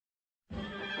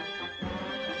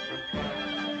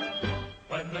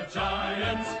The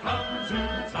Giants come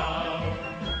to town.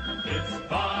 It's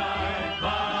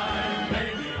bye-bye,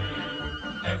 baby.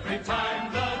 Every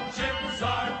time the chips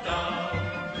are down.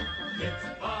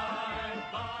 It's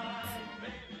bye-bye,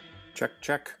 baby.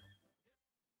 Check.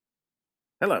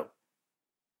 Hello.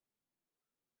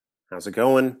 How's it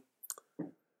going?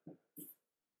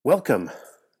 Welcome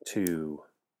to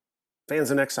Fans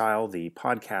in Exile, the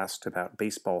podcast about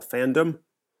baseball fandom.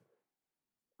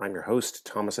 I'm your host,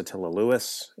 Thomas Attila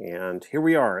Lewis, and here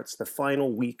we are. It's the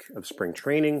final week of spring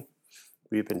training.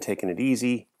 We've been taking it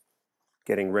easy,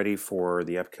 getting ready for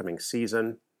the upcoming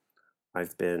season.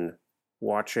 I've been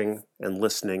watching and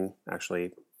listening,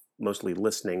 actually mostly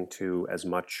listening to as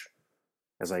much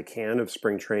as I can of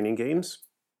spring training games.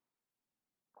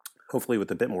 Hopefully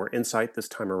with a bit more insight this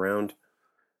time around,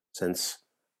 since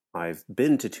I've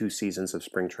been to 2 seasons of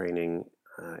spring training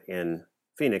in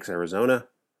Phoenix, Arizona.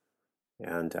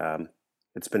 And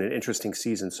it's been an interesting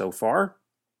season so far.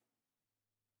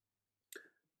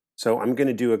 So I'm going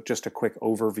to do just a quick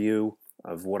overview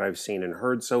of what I've seen and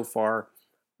heard so far.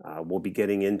 We'll be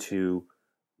getting into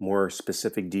more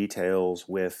specific details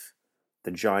with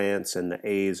the Giants and the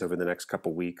A's over the next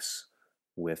couple weeks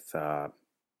with my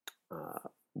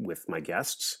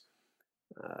guests.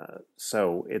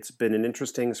 So it's been an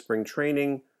interesting spring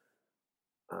training.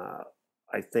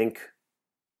 I think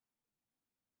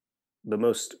the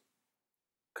most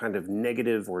kind of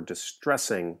negative or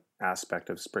distressing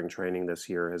aspect of spring training this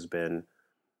year has been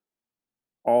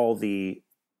all the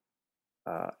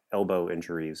elbow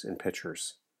injuries in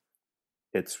pitchers.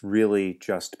 It's really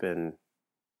just been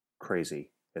crazy.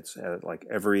 It's like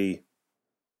every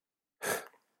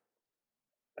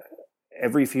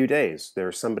few days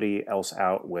there's somebody else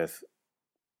out with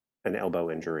an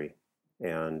elbow injury,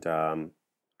 and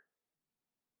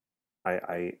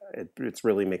it's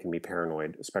really making me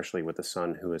paranoid, especially with the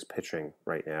son who is pitching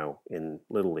right now in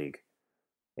Little League,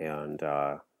 and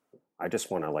I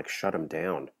just want to shut him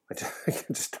down. I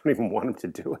just don't even want him to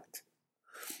do it,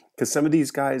 because some of these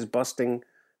guys busting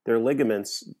their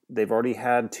ligaments, they've already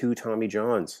had 2 Tommy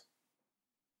Johns.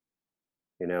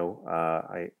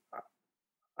 I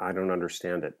don't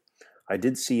understand it. I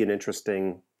did see an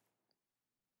interesting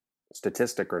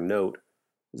statistic or note,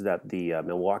 is that the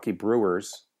Milwaukee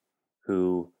Brewers,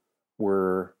 who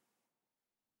were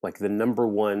like the number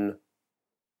 1,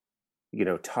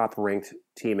 top-ranked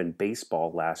team in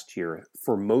baseball last year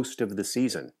for most of the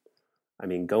season. I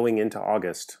mean, going into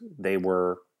August, they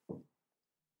were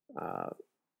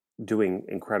doing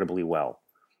incredibly well.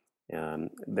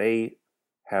 They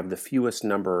have the fewest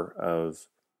number of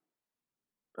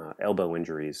elbow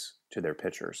injuries to their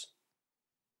pitchers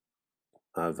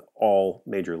of all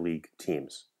major league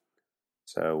teams.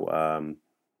 So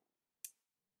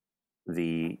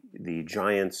the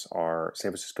Giants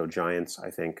San Francisco Giants, I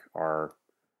think, are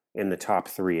in the top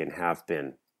 3 and have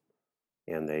been,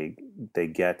 and they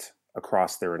get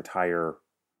across their entire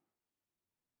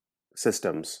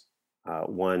systems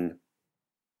 1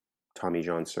 Tommy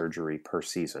John surgery per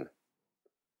season,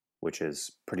 which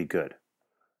is pretty good,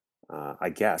 I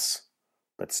guess,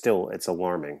 but still it's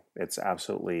alarming. It's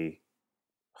absolutely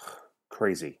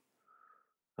crazy.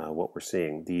 What we're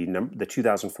seeing. The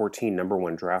 2014 number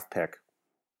 1 draft pick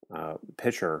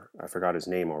pitcher, I forgot his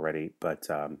name already, but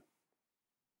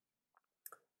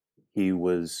he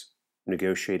was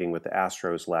negotiating with the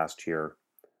Astros last year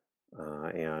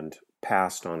and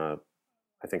passed on I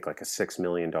think a $6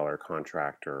 million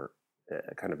contract, or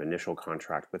a kind of initial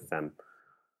contract with them.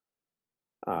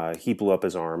 He blew up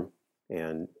his arm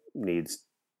and needs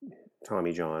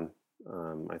Tommy John.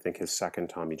 I think his 2nd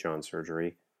Tommy John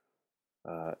surgery.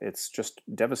 It's just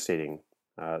devastating.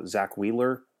 Zach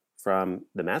Wheeler from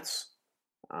the Mets,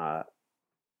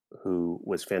 who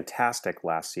was fantastic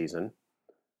last season,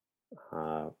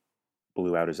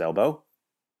 blew out his elbow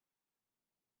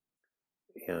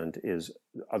and is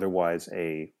otherwise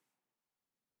a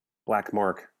black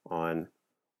mark on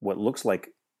what looks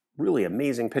like really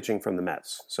amazing pitching from the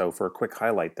Mets. So for a quick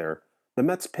highlight there, the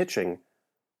Mets pitching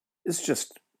has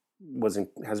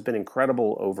been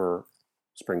incredible over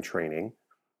spring training.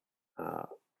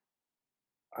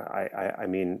 I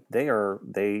mean, their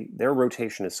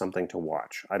rotation is something to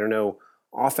watch. I don't know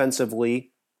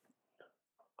offensively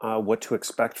what to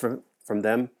expect from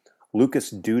them.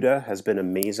 Lucas Duda has been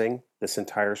amazing this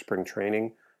entire spring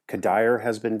training. Kadire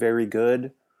has been very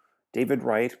good. David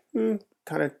Wright,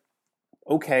 kind of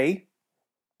okay,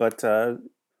 but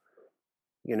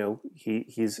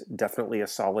he's definitely a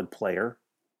solid player.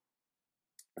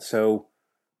 So,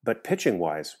 but pitching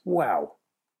wise, wow,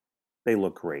 they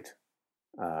look great.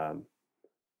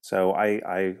 So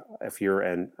if you're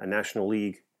a National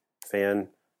League fan,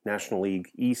 National League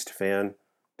East fan,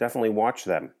 definitely watch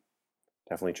them.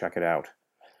 Definitely check it out.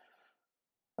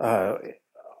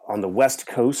 On the West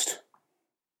Coast,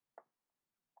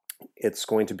 it's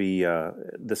going to be,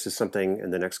 this is something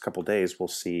in the next couple days, we'll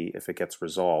see if it gets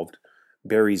resolved.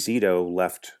 Barry Zito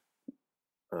left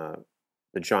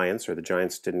the Giants, or the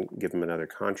Giants didn't give him another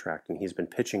contract, and he's been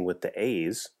pitching with the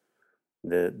A's,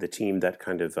 the team that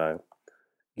kind of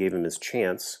gave him his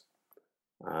chance.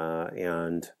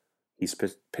 And he's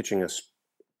pitching a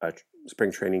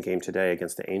spring training game today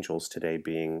against the Angels, today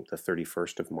being the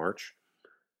 31st of March.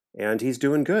 And he's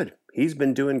doing good. He's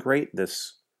been doing great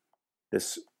this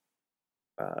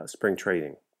spring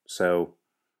training. So,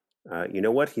 you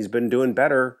know what? He's been doing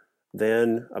better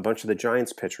than a bunch of the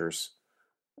Giants pitchers.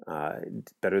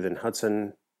 Better than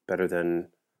Hudson, better than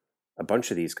a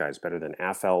bunch of these guys, better than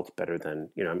Affeldt, better than,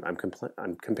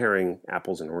 I'm comparing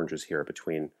apples and oranges here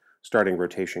between starting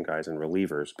rotation guys and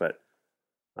relievers, but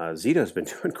Zito's been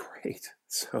doing great.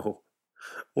 So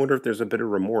I wonder if there's a bit of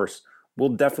remorse. We'll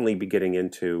definitely be getting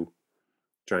into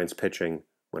Giants pitching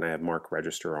when I have Mark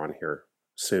Register on here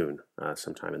soon,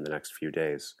 sometime in the next few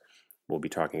days. We'll be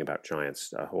talking about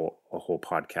Giants, a whole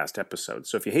podcast episode.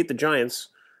 So if you hate the Giants,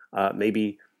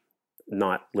 maybe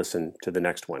not listen to the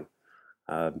next one.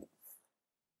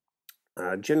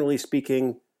 Generally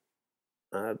speaking,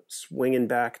 swinging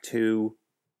back to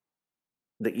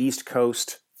the East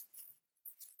Coast,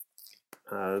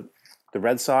 the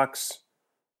Red Sox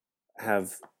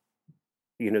have,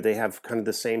 they have kind of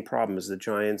the same problem as the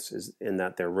Giants, is in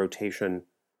that their rotation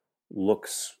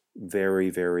looks very,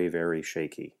 very, very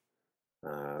shaky.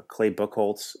 Clay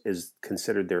Buchholz is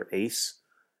considered their ace,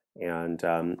 and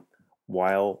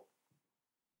while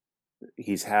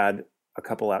he's had a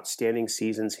couple outstanding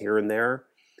seasons here and there,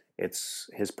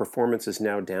 his performance is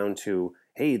now down to,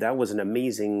 hey, that was an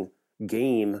amazing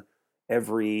game.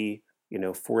 Every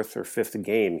fourth or fifth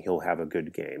game he'll have a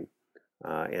good game,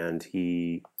 and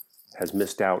he has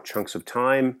missed out chunks of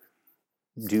time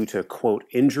due to, quote,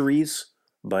 injuries.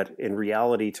 But in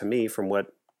reality, to me, from what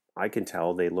I can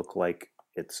tell, they look like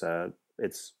it's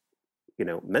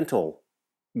mental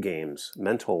games,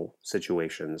 mental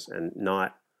situations, and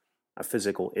not a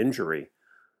physical injury.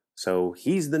 So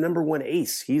he's the number one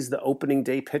ace. He's the opening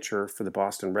day pitcher for the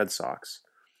Boston Red Sox.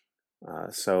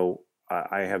 So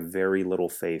I have very little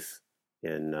faith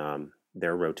in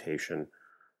their rotation.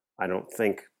 I don't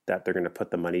think that they're going to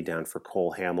put the money down for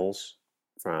Cole Hamels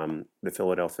from the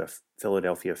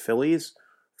Philadelphia Phillies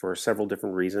for several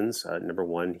different reasons. Number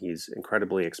one, he's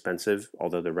incredibly expensive,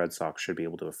 although the Red Sox should be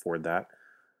able to afford that.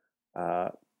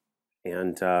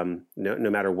 And no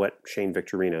matter what Shane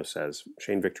Victorino says,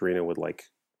 Shane Victorino would like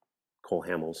Cole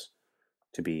Hamels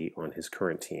to be on his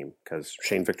current team, because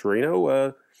Shane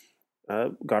Victorino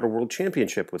got a world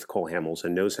championship with Cole Hamels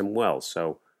and knows him well.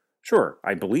 So sure,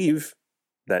 I believe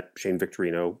that Shane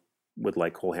Victorino would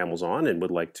like Cole Hamels on and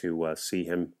would like to see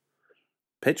him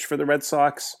pitch for the Red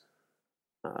Sox.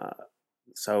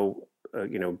 So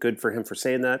good for him for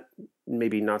saying that.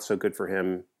 Maybe not so good for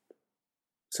him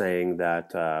saying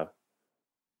that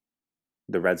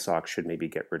the Red Sox should maybe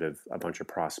get rid of a bunch of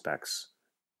prospects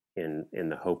in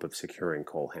the hope of securing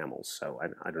Cole Hamels. So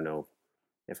I don't know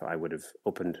if I would have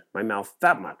opened my mouth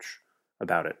that much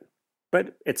about it.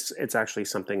 But it's actually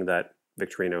something that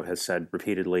Victorino has said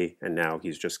repeatedly, and now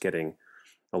he's just getting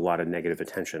a lot of negative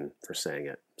attention for saying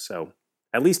it. So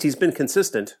at least he's been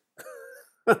consistent.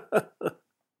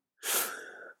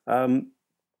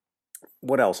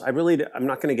 What else? I'm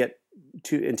not going to get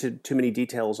into too many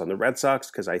details on the Red Sox,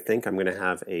 because I think I'm going to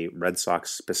have a Red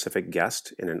Sox specific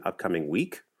guest in an upcoming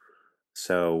week.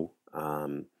 So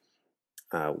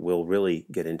we'll really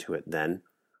get into it then.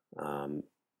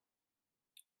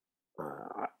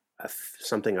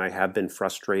 Something I have been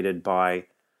frustrated by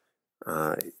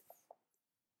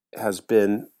has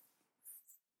been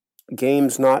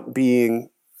games not being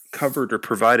covered or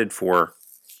provided for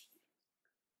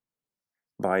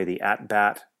by the At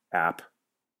Bat app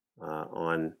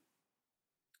on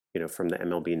from the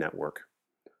MLB network.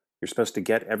 You're supposed to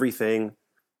get everything,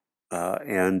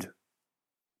 and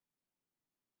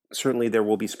certainly there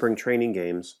will be spring training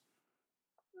games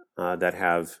that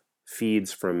have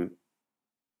feeds from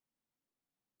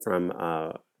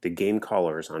the game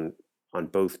callers on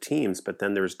both teams. But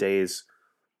then there's days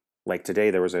like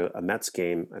today. There was a Mets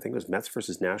game. I think it was Mets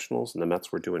versus Nationals, and the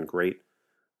Mets were doing great.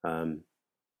 But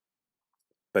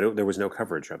there was no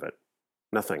coverage of it.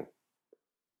 Nothing.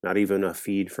 Not even a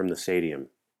feed from the stadium.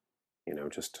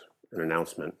 Just an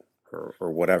announcement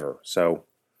or whatever. So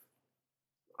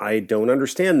I don't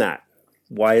understand that.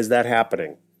 Why is that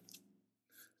happening?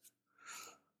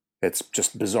 It's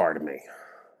just bizarre to me.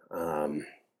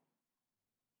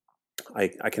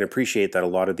 I can appreciate that a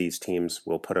lot of these teams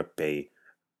will put up their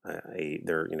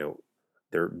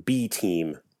B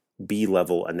team, B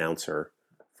level announcer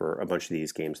for a bunch of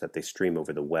these games that they stream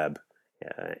over the web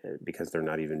because they're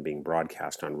not even being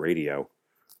broadcast on radio.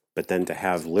 But then to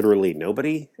have literally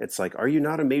nobody, it's like, are you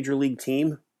not a major league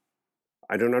team?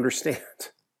 I don't understand.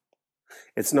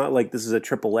 It's not like this is a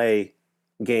AAA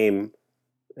game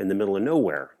in the middle of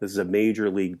nowhere. This is a Major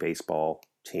League Baseball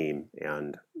team,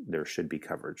 and there should be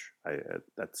coverage.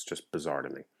 That's just bizarre to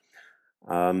me.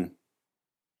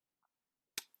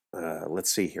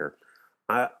 Let's see here.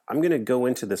 I'm going to go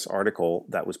into this article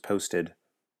that was posted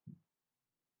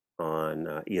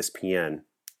on ESPN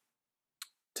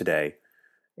today,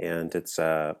 and it's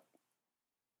a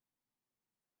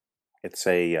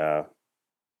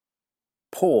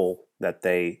poll that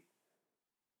they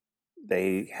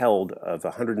held of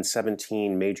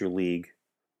 117 major league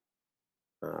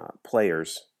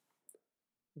players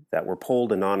that were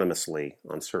polled anonymously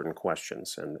on certain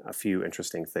questions, and a few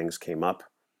interesting things came up.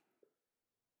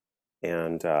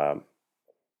 And I'll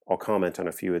comment on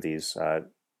a few of these.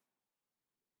 And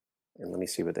let me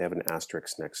see what they have an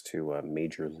asterisk next to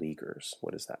major leaguers.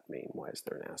 What does that mean? Why is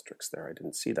there an asterisk there? I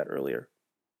didn't see that earlier.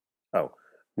 Oh,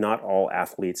 not all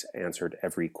athletes answered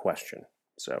every question.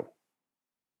 So,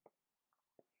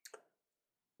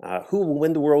 who will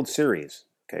win the World Series?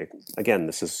 Okay, again,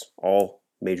 this is all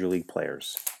major league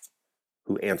players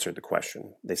who answered the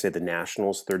question. They say the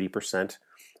Nationals, 30%.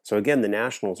 So again, the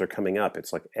Nationals are coming up.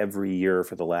 It's like every year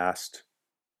for the last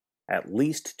at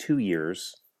least 2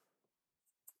 years,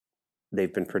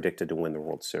 they've been predicted to win the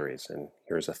World Series. And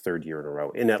here's a third year in a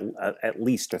row, at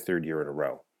least a third year in a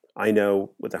row. I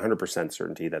know with 100%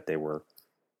 certainty that they were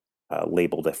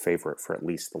labeled a favorite for at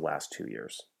least the last 2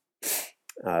 years.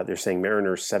 They're saying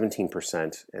Mariners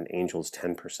 17% and Angels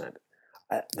 10%.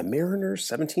 The Mariners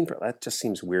 17%, that just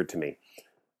seems weird to me,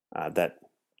 that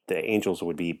the Angels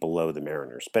would be below the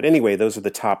Mariners. But anyway, those are the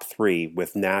top three,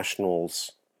 with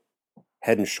Nationals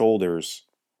head and shoulders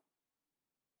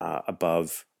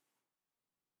above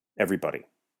everybody.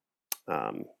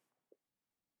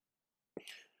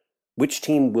 Which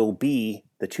team will be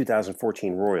the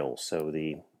 2014 Royals? So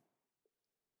the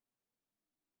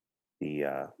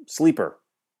sleeper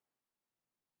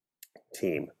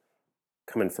team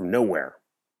coming from nowhere.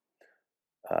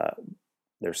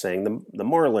 They're saying the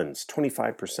Marlins,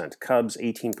 25%, Cubs,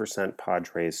 18%,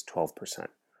 Padres, 12%.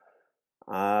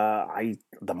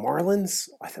 The Marlins,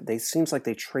 they seems like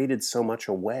they traded so much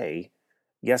away.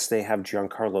 Yes, they have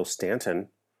Giancarlo Stanton,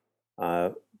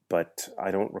 but I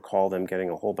don't recall them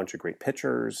getting a whole bunch of great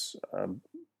pitchers.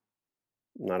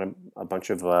 Not a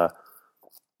bunch of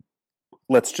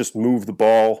let's just move the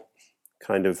ball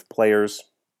kind of players.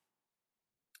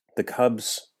 The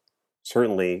Cubs,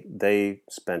 certainly, they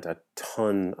spent a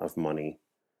ton of money,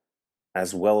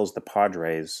 as well as the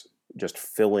Padres, just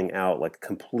filling out like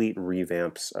complete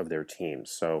revamps of their teams.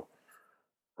 So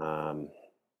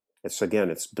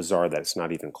it's bizarre that it's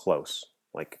not even close.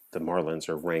 Like the Marlins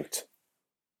are ranked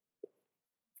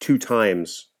 2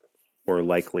 times more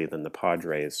likely than the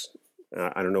Padres.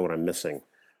 I don't know what I'm missing.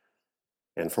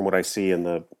 And from what I see in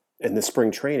the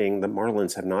spring training, the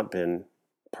Marlins have not been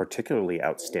particularly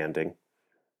outstanding.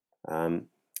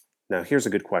 Now, here's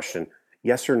a good question.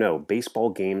 Yes or no, baseball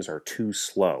games are too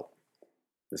slow?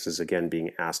 This is again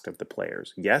being asked of the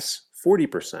players. Yes,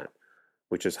 40%,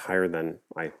 which is higher than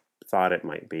I thought it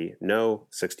might be. No,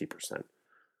 60%.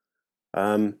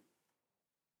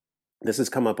 This has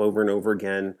come up over and over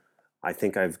again. I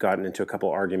think I've gotten into a couple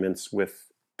arguments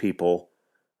with people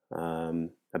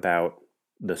about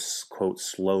the, quote,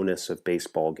 slowness of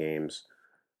baseball games.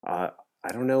 I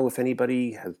don't know if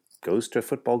anybody goes to a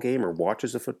football game or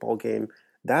watches a football game.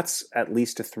 That's at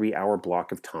least a 3-hour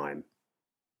block of time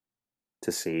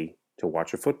to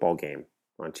watch a football game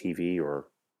on TV or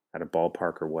at a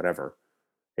ballpark or whatever.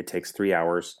 It takes 3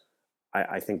 hours.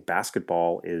 I think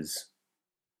basketball is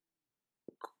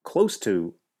close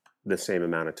to the same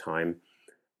amount of time.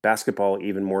 Basketball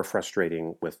even more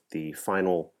frustrating with the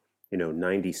final,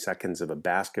 90 seconds of a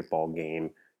basketball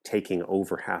game taking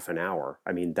over half an hour.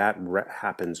 I mean, that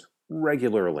happens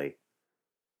regularly.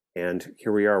 And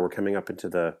here we are, we're coming up into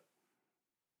the,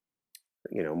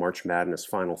 March Madness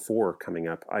Final Four coming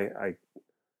up. I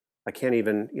can't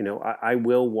even, I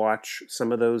will watch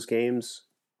some of those games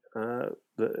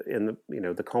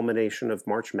the culmination of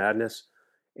March Madness.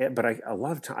 But a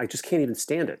lot of time, I just can't even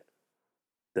stand it.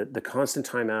 The constant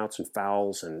timeouts and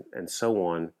fouls and so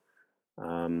on.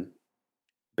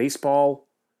 Baseball,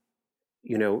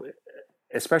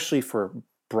 especially for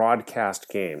broadcast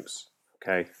games,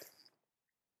 okay?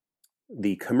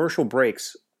 The commercial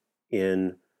breaks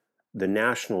in the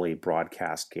nationally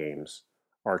broadcast games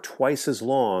are twice as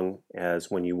long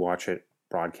as when you watch it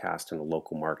broadcast in a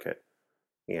local market.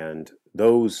 And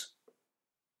those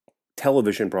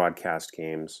television broadcast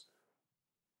games,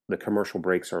 the commercial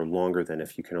breaks are longer than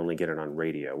if you can only get it on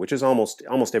radio, which is almost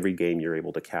every game you're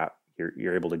able to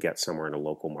get somewhere in a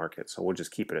local market. So we'll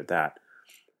just keep it at that.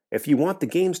 If you want the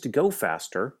games to go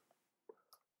faster,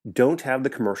 don't have the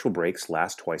commercial breaks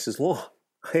last twice as long.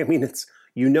 I mean,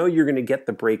 you're going to get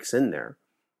the breaks in there.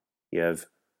 You have,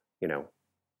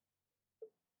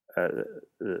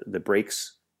 the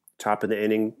breaks, top of the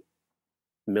inning,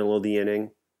 middle of the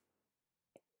inning.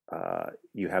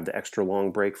 You have the extra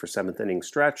long break for seventh inning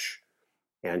stretch,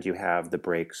 and you have the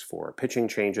breaks for pitching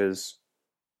changes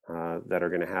that are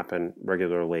going to happen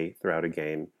regularly throughout a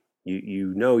game.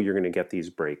 You're going to get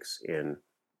these breaks in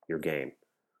your game.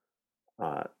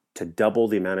 To double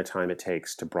the amount of time it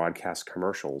takes to broadcast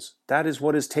commercials, that is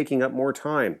what is taking up more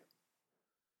time.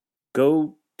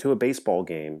 Go to a baseball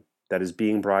game that is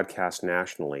being broadcast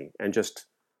nationally and just,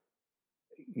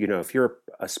 if you're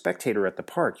a spectator at the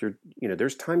park,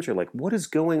 there's times you're like, what is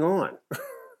going on?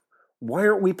 Why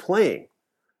aren't we playing?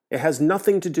 It has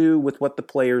nothing to do with what the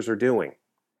players are doing.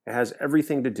 It has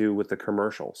everything to do with the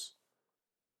commercials.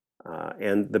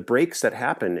 And the breaks that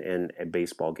happen in a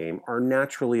baseball game are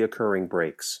naturally occurring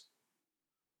breaks.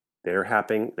 They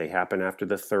happen after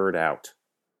the third out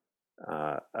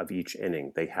of each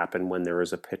inning. They happen when there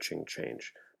is a pitching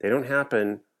change. They don't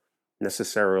happen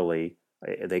necessarily.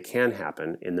 They can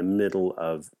happen in the middle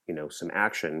of some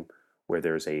action where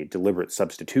there's a deliberate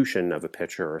substitution of a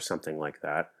pitcher or something like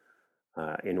that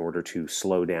in order to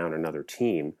slow down another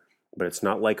team. But it's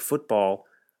not like football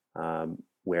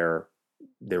where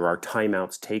there are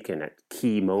timeouts taken at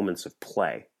key moments of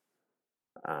play.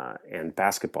 And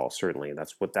basketball, certainly,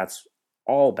 that's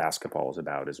all basketball is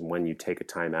about, is when you take a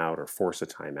timeout or force a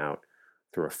timeout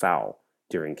through a foul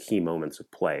during key moments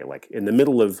of play. Like in the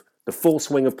middle of the full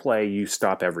swing of play, you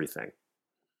stop everything.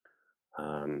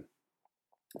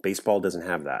 Baseball doesn't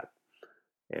have that.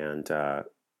 And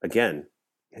again,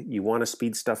 you want to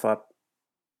speed stuff up?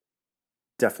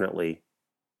 Definitely.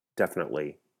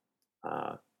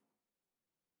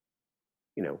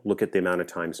 Look at the amount of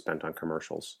time spent on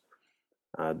commercials.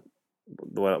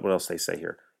 What else they say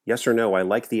here? Yes or no, I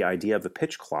like the idea of a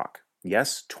pitch clock.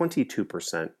 Yes,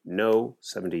 22%. No,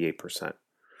 78%.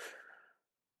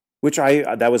 Which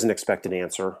that was an expected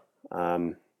answer.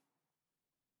 I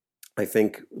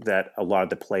think that a lot of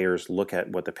the players look at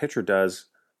what the pitcher does,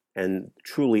 and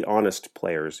truly honest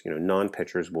players,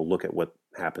 non-pitchers, will look at what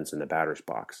happens in the batter's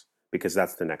box, because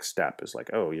that's the next step. Is like,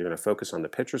 oh, you're going to focus on the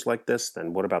pitchers like this,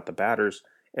 then what about the batters?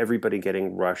 Everybody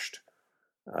getting rushed.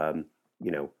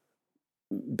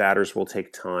 Batters will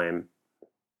take time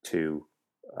to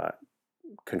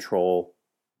control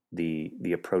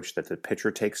the approach that the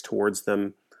pitcher takes towards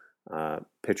them.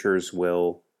 Pitchers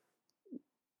will,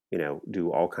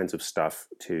 do all kinds of stuff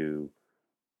to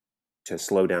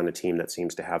slow down a team that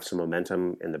seems to have some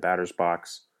momentum in the batter's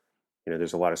box.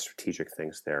 There's a lot of strategic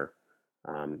things there.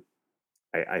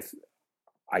 I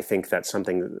think that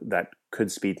something that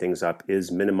could speed things up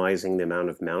is minimizing the amount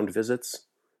of mound visits.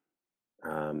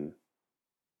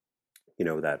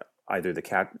 That either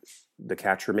the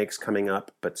catcher makes coming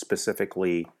up, but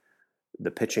specifically the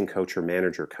pitching coach or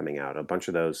manager coming out. A bunch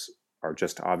of those are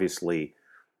just obviously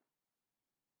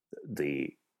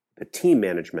the team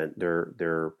management.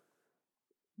 They're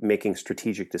making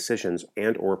strategic decisions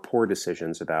and or poor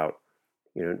decisions about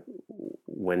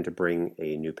when to bring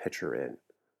a new pitcher in.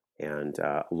 And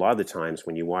a lot of the times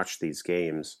when you watch these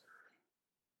games,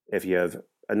 if you have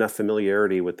enough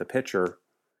familiarity with the pitcher,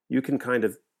 you can kind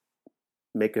of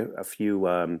make a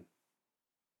few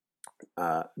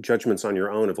judgments on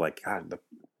your own of like, God,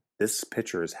 this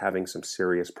pitcher is having some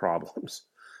serious problems,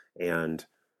 and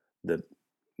the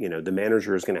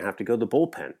manager is going to have to go to the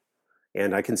bullpen.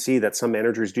 And I can see that some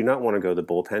managers do not want to go to the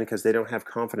bullpen because they don't have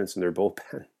confidence in their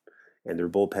bullpen, and their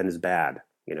bullpen is bad.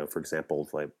 For example,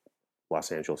 like Los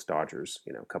Angeles Dodgers,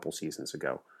 a couple seasons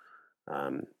ago,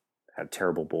 had a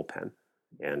terrible bullpen,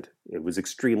 and it was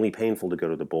extremely painful to go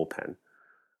to the bullpen.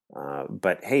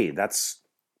 But hey, that's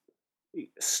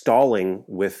stalling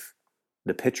with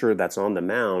the pitcher that's on the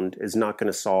mound is not going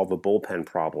to solve a bullpen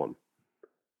problem.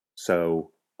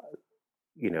 So,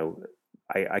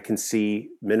 I can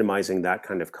see minimizing that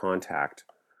kind of contact.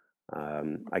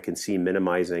 I can see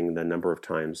minimizing the number of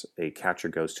times a catcher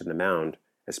goes to the mound,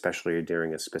 especially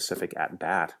during a specific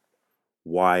at-bat.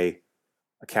 Why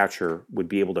a catcher would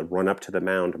be able to run up to the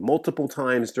mound multiple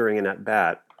times during an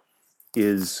at-bat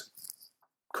is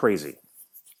crazy.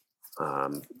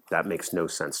 That makes no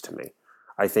sense to me.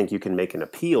 I think you can make an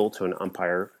appeal to an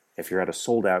umpire if you're at a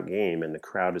sold out game and the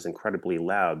crowd is incredibly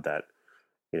loud that,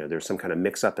 there's some kind of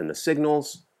mix up in the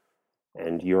signals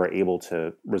and you're able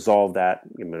to resolve that,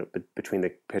 between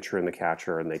the pitcher and the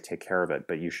catcher, and they take care of it,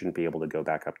 but you shouldn't be able to go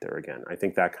back up there again. I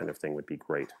think that kind of thing would be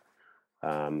great.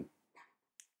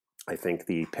 I think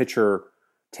the pitcher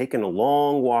taking a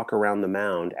long walk around the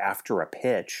mound after a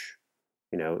pitch,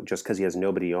 just because he has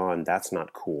nobody on, that's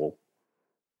not cool.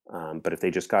 But if they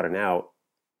just got an out,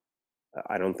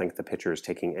 I don't think the pitcher is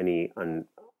taking any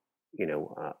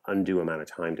undue amount of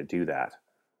time to do that.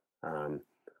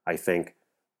 I think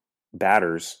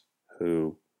batters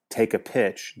who take a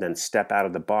pitch, then step out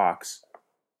of the box,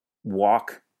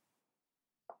 walk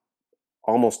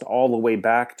almost all the way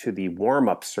back to the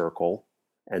warm-up circle,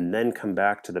 and then come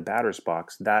back to the batter's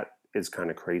box, that is kind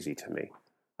of crazy to me.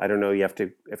 I don't know if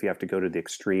you have to go to the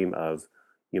extreme of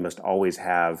you must always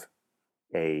have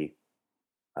a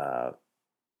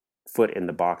foot in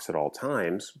the box at all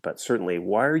times, but certainly,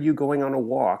 why are you going on a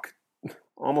walk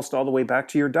almost all the way back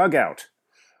to your dugout?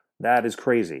 That is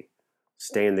crazy.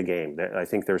 Stay in the game. I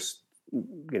think there is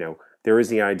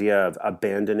the idea of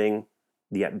abandoning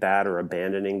the at-bat or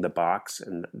abandoning the box,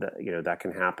 and that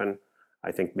can happen.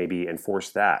 I think maybe enforce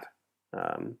that,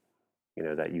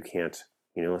 that you can't,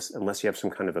 unless you have some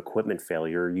kind of equipment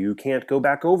failure, you can't go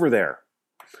back over there.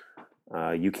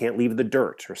 You can't leave the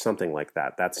dirt or something like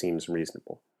that. That seems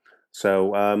reasonable.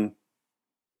 So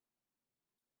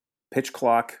pitch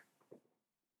clock.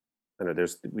 I know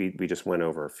we just went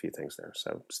over a few things there.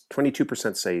 So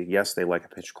 22% say yes, they like a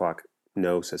pitch clock.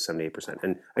 No says 78%.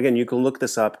 And again, you can look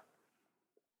this up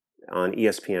on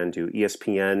ESPN. Do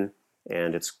ESPN,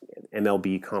 and it's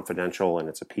MLB Confidential, and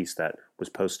it's a piece that was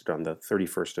posted on the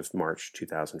 31st of March,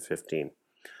 2015.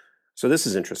 So this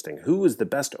is interesting. Who is the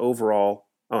best overall?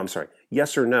 Oh, I'm sorry.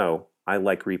 Yes or no, I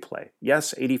like replay.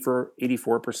 Yes,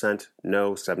 84%.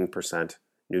 No, 7%.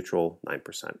 Neutral,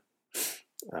 9%.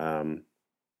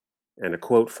 And a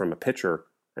quote from a pitcher,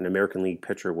 an American League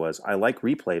pitcher, was, "I like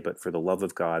replay, but for the love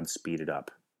of God, speed it up."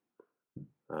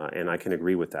 And I can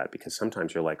agree with that, because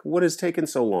sometimes you're like, what is taking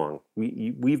so long?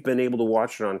 We've been able to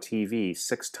watch it on TV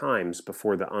 6 times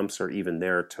before the umps are even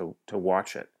there to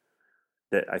watch it.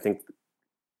 That I think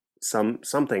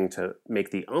something to make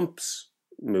the umps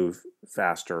move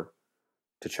faster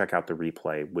to check out the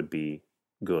replay would be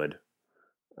good.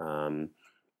 And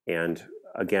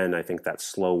again, I think that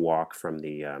slow walk from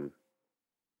the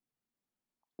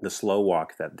slow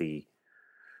walk that the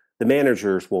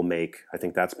managers will make, I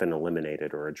think that's been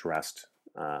eliminated or addressed,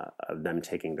 of them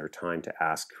taking their time to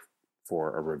ask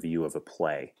for a review of a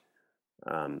play.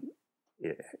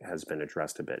 It has been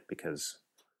addressed a bit because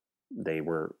they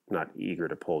were not eager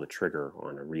to pull the trigger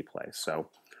on a replay. So,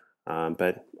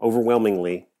 but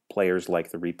overwhelmingly, players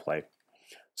like the replay.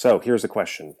 So here's the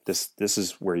question. This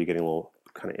is where you're getting a little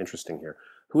kind of interesting here.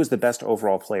 Who is the best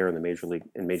overall player in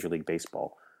Major League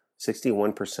Baseball?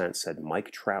 61% said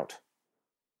Mike Trout.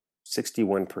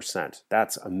 61%.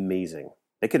 That's amazing.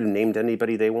 They could have named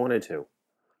anybody they wanted to.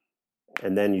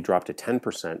 And then you drop to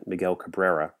 10%, Miguel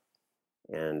Cabrera,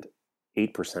 and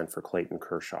 8% for Clayton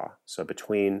Kershaw. So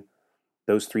between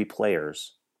those 3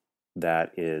 players,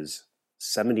 that is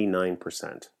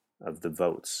 79% of the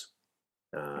votes.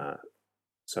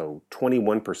 So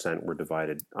 21% were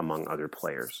divided among other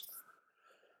players.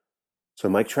 So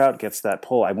Mike Trout gets that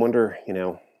poll. I wonder,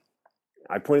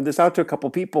 I pointed this out to a couple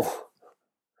people.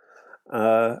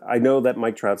 I know that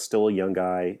Mike Trout's still a young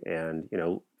guy, and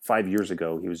 5 years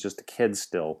ago he was just a kid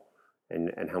still,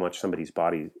 and how much somebody's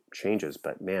body changes.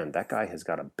 But man, that guy has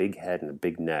got a big head and a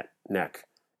big neck,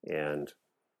 and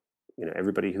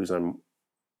everybody who's on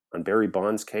Barry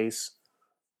Bonds' case,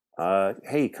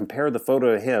 hey, compare the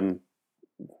photo of him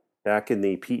back in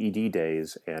the PED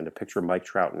days and a picture of Mike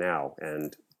Trout now,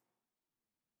 and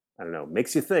I don't know,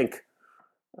 makes you think.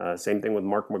 Same thing with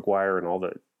Mark McGwire and all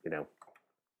the,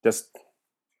 just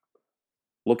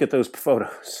look at those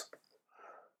photos.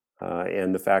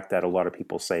 And the fact that a lot of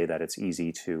people say that it's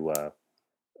easy to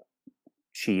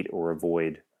cheat or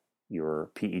avoid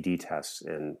your PED tests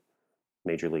in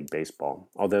Major League Baseball,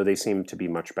 although they seem to be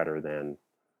much better than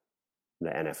the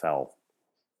NFL.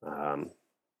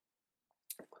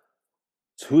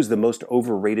 So who's the most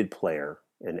overrated player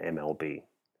in MLB?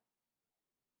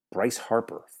 Bryce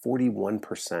Harper,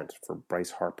 41% for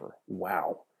Bryce Harper.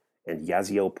 Wow. And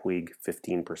Yasiel Puig,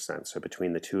 15%. So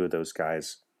between the two of those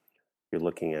guys, you're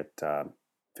looking at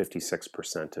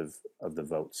 56% of the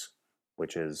votes,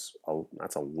 which is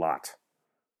that's a lot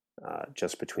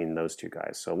just between those two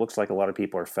guys. So it looks like a lot of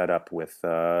people are fed up with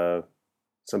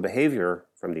some behavior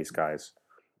from these guys.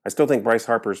 I still think Bryce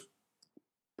Harper's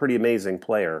pretty amazing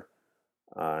player,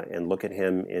 and look at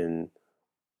him in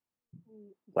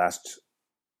last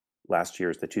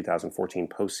year's, the 2014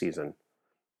 postseason,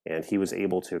 and he was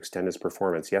able to extend his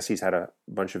performance. Yes, he's had a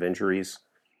bunch of injuries,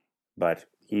 but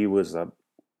he was a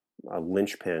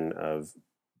linchpin of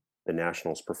the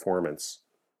Nationals' performance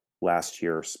last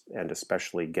year, and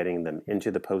especially getting them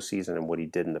into the postseason and what he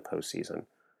did in the postseason.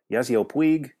 Yasiel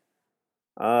Puig,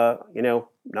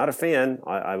 not a fan.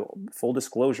 Full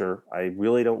disclosure, I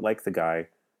really don't like the guy,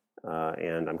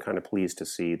 and I'm kind of pleased to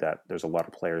see that there's a lot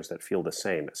of players that feel the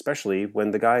same, especially when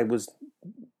the guy was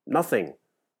nothing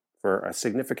for a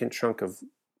significant chunk of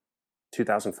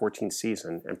 2014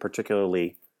 season, and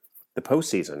particularly the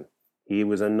postseason. He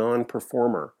was a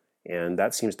non-performer, and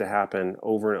that seems to happen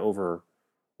over and over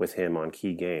with him on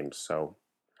key games. So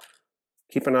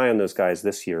keep an eye on those guys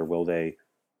this year. Will they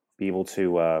be able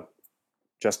to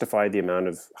justify the amount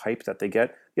of hype that they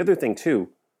get? The other thing too,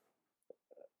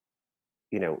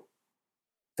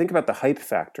 think about the hype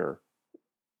factor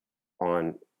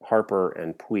on Harper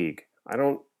and Puig. I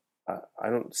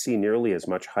don't see nearly as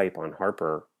much hype on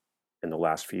Harper in the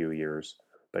last few years,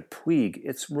 but Puig,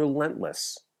 it's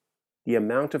relentless. The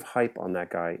amount of hype on that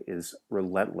guy is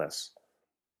relentless.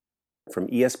 From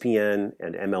ESPN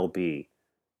and MLB,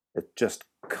 it's just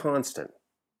constant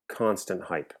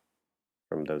hype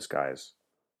from those guys.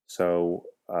 So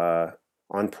on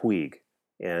Puig,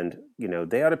 and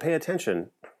they ought to pay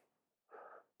attention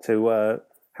to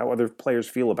how other players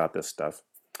feel about this stuff.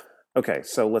 Okay,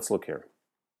 so let's look here.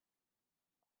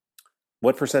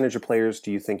 What percentage of players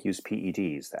do you think use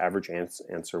PEDs? The average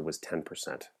answer was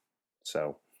 10%.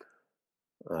 So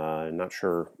not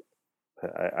sure.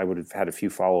 I would have had a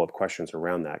few follow-up questions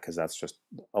around that, because that's just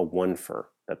a one-fer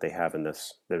that they have in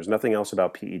this. There's nothing else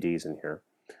about PEDs in here.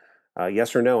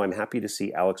 Yes or no, I'm happy to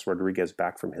see Alex Rodriguez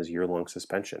back from his year-long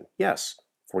suspension. Yes,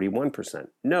 41%.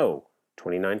 No,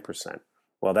 29%.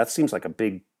 Well, that seems like a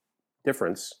big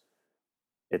difference.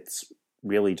 It's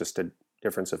really just a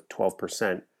difference of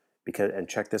 12%. And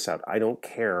check this out, I don't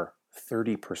care,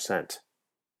 30%.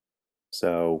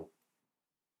 So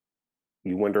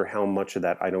you wonder how much of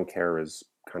that I don't care is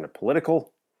kind of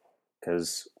political,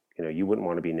 because you wouldn't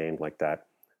want to be named like that.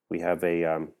 We have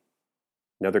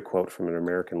another quote from an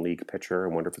American League pitcher.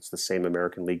 I wonder if it's the same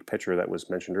American League pitcher that was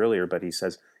mentioned earlier, but he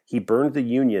says, he burned the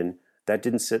union. That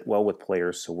didn't sit well with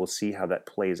players, so we'll see how that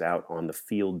plays out on the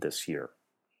field this year.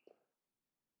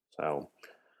 So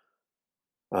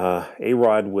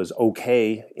A-Rod was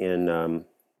okay in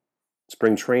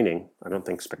spring training. I don't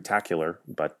think spectacular,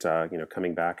 but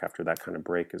coming back after that kind of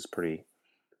break is pretty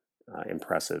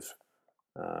impressive,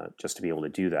 just to be able to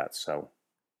do that. So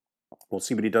we'll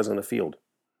see what he does on the field.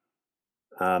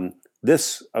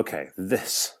 This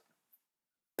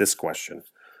question.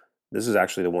 This is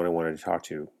actually the one I wanted to talk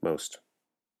to most.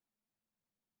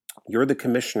 You're the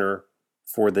commissioner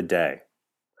for the day.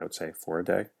 I would say for a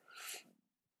day.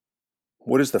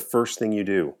 What is the first thing you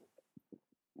do?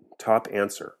 Top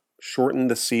answer. Shorten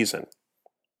the season.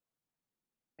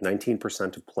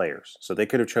 19% of players. So they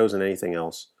could have chosen anything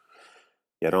else.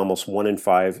 Yet almost 1 in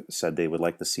 5 said they would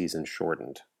like the season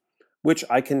shortened, which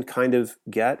I can kind of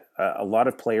get. A lot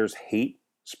of players hate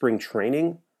spring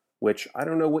training, which I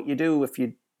don't know what you do if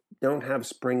you don't have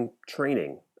spring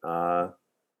training. That's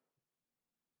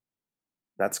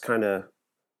kind of,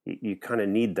 you kind of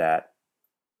need that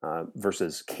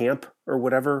versus camp or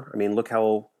whatever. I mean, look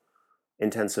how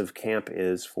intensive camp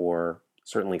is for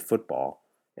certainly football,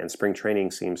 and spring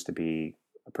training seems to be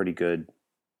a pretty good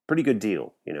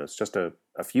deal. It's just a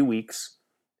few weeks,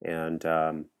 and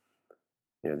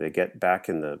they get back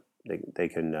in the. They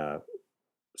can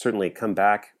certainly come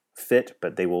back fit,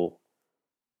 but they will.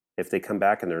 If they come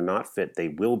back and they're not fit, they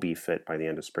will be fit by the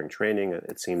end of spring training.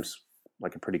 It seems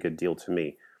like a pretty good deal to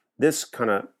me. This kind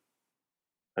of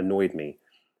annoyed me.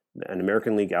 An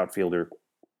American League outfielder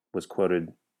was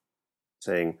quoted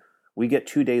saying, "We get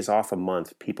 2 days off a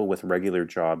month. People with regular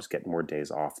jobs get more days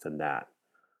off than that."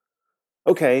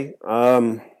 Okay,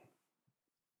 I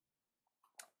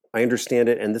understand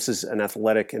it, and this is an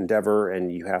athletic endeavor,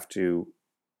 and you have to,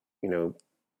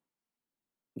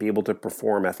 be able to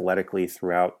perform athletically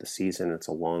throughout the season. It's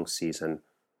a long season.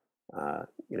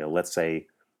 Let's say,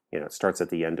 it starts at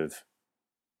the end of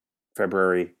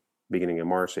February, beginning of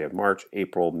March. So you have March,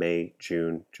 April, May,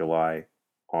 June, July,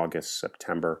 August,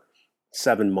 September,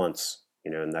 7 months,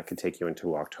 and that could take you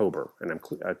into October. And I'm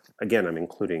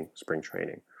including spring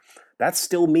training. That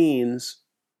still means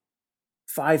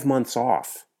 5 months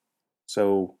off.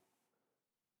 So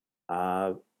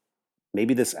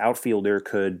maybe this outfielder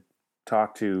could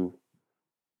talk to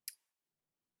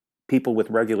people with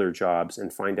regular jobs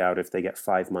and find out if they get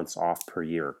 5 months off per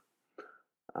year.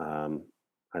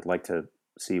 I'd like to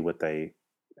see what they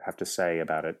have to say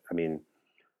about it. I mean,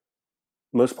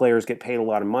 most players get paid a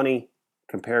lot of money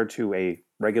compared to a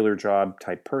regular job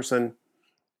type person,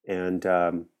 and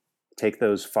take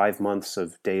those 5 months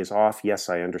of days off. Yes,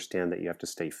 I understand that you have to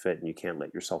stay fit and you can't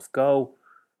let yourself go,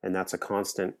 and that's a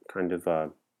constant kind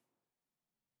of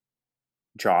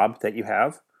job that you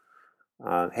have.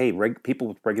 Hey, people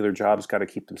with regular jobs got to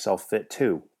keep themselves fit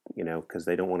too, because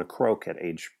they don't want to croak at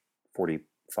age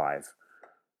 45.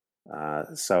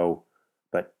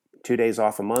 But 2 days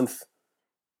off a month,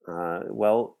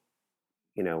 well,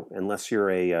 unless you're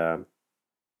a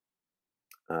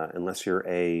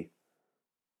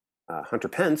Hunter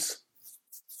Pence,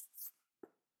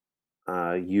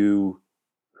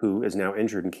 who is now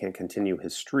injured and can't continue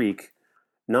his streak.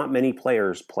 Not many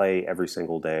players play every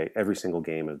single day, every single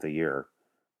game of the year.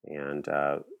 And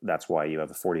that's why you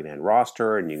have a 40-man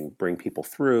roster, and you can bring people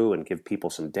through and give people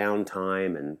some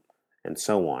downtime and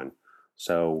so on.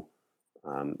 So,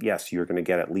 yes, you're going to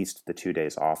get at least the 2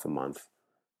 days off a month.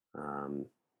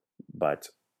 But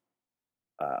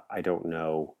I don't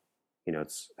know,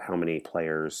 it's how many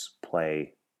players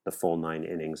play the full 9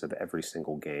 innings of every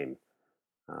single game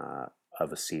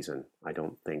of a season. I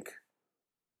don't think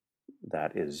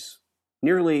that is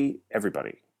nearly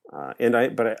everybody.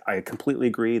 But I completely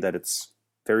agree that it's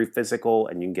very physical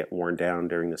and you can get worn down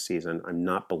during the season. I'm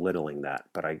not belittling that,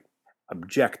 but I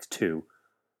object to,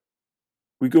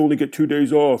 we can only get 2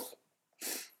 days off.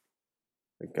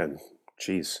 Again,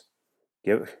 geez.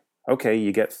 Okay,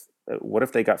 you get, what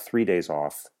if they got 3 days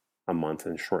off a month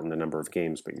and shortened the number of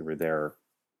games, but you were there,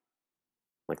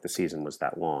 like the season was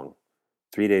that long.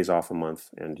 3 days off a month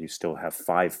and you still have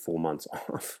 5 full months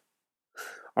off.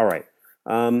 All right.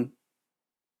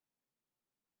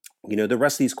 The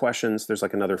rest of these questions, there's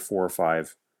like another 4 or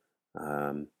 5.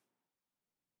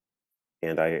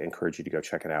 And I encourage you to go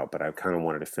check it out. But I kind of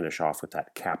wanted to finish off with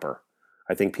that capper.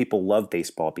 I think people love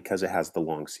baseball because it has the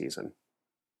long season.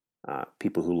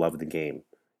 People who love the game.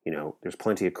 There's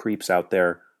plenty of creeps out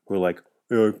there who are like,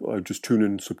 yeah, I just tune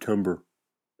in September.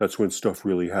 That's when stuff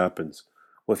really happens.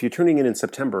 Well, if you're tuning in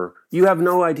September, you have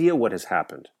no idea what has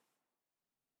happened.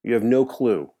 You have no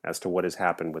clue as to what has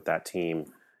happened with that team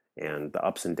and the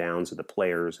ups and downs of the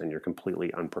players, and you're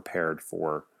completely unprepared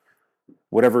for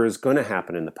whatever is going to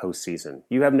happen in the postseason.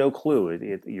 You have no clue.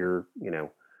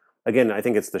 Again, I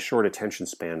think it's the short attention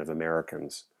span of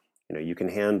Americans. You can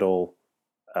handle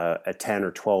a 10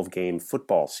 or 12 game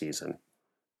football season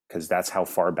because that's how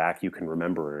far back you can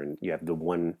remember, and you have the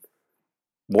one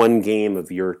game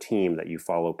of your team that you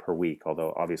follow per week,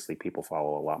 although obviously people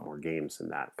follow a lot more games than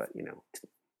that, but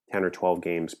 10 or 12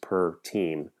 games per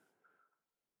team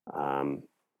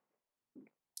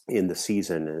in the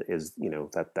season is,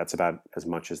 that's about as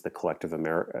much as the collective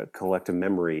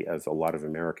memory of a lot of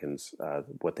Americans,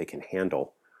 what they can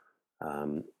handle.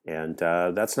 And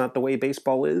that's not the way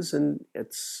baseball is, and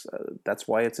that's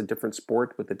why it's a different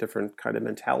sport with a different kind of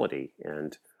mentality.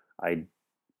 And I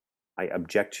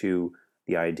object to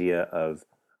the idea of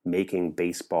making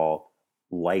baseball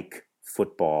like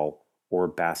football or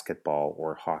basketball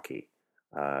or hockey.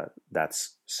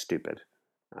 That's stupid.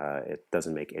 It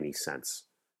doesn't make any sense.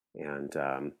 And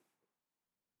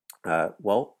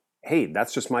well, hey,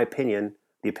 that's just my opinion.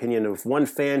 The opinion of one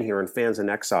fan here in Fans in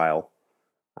Exile.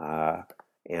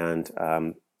 As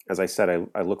I said,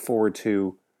 I look forward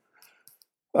to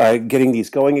getting these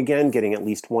going again, getting at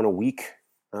least one a week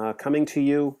coming to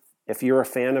you. If you're a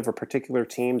fan of a particular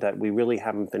team that we really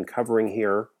haven't been covering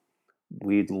here,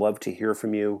 we'd love to hear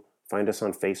from you. Find us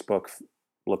on Facebook.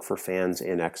 Look for Fans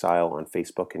in Exile on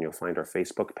Facebook, and you'll find our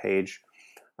Facebook page.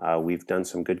 We've done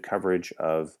some good coverage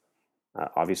of,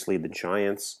 obviously, the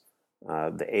Giants,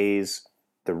 the A's,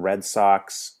 the Red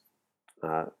Sox,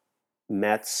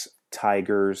 Mets,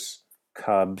 Tigers,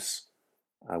 Cubs.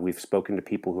 We've spoken to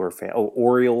people who are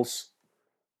Orioles,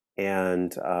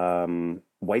 and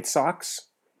White Sox.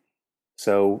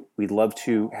 So we'd love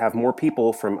to have more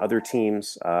people from other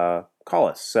teams call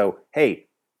us. So, hey,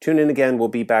 tune in again. We'll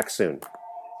be back soon.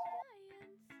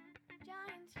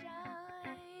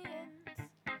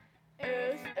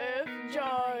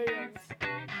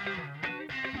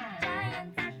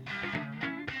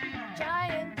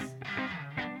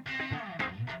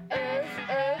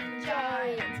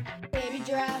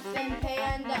 Giraffe and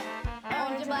panda,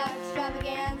 orange and black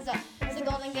extravaganza. It's the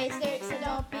Golden Gate State.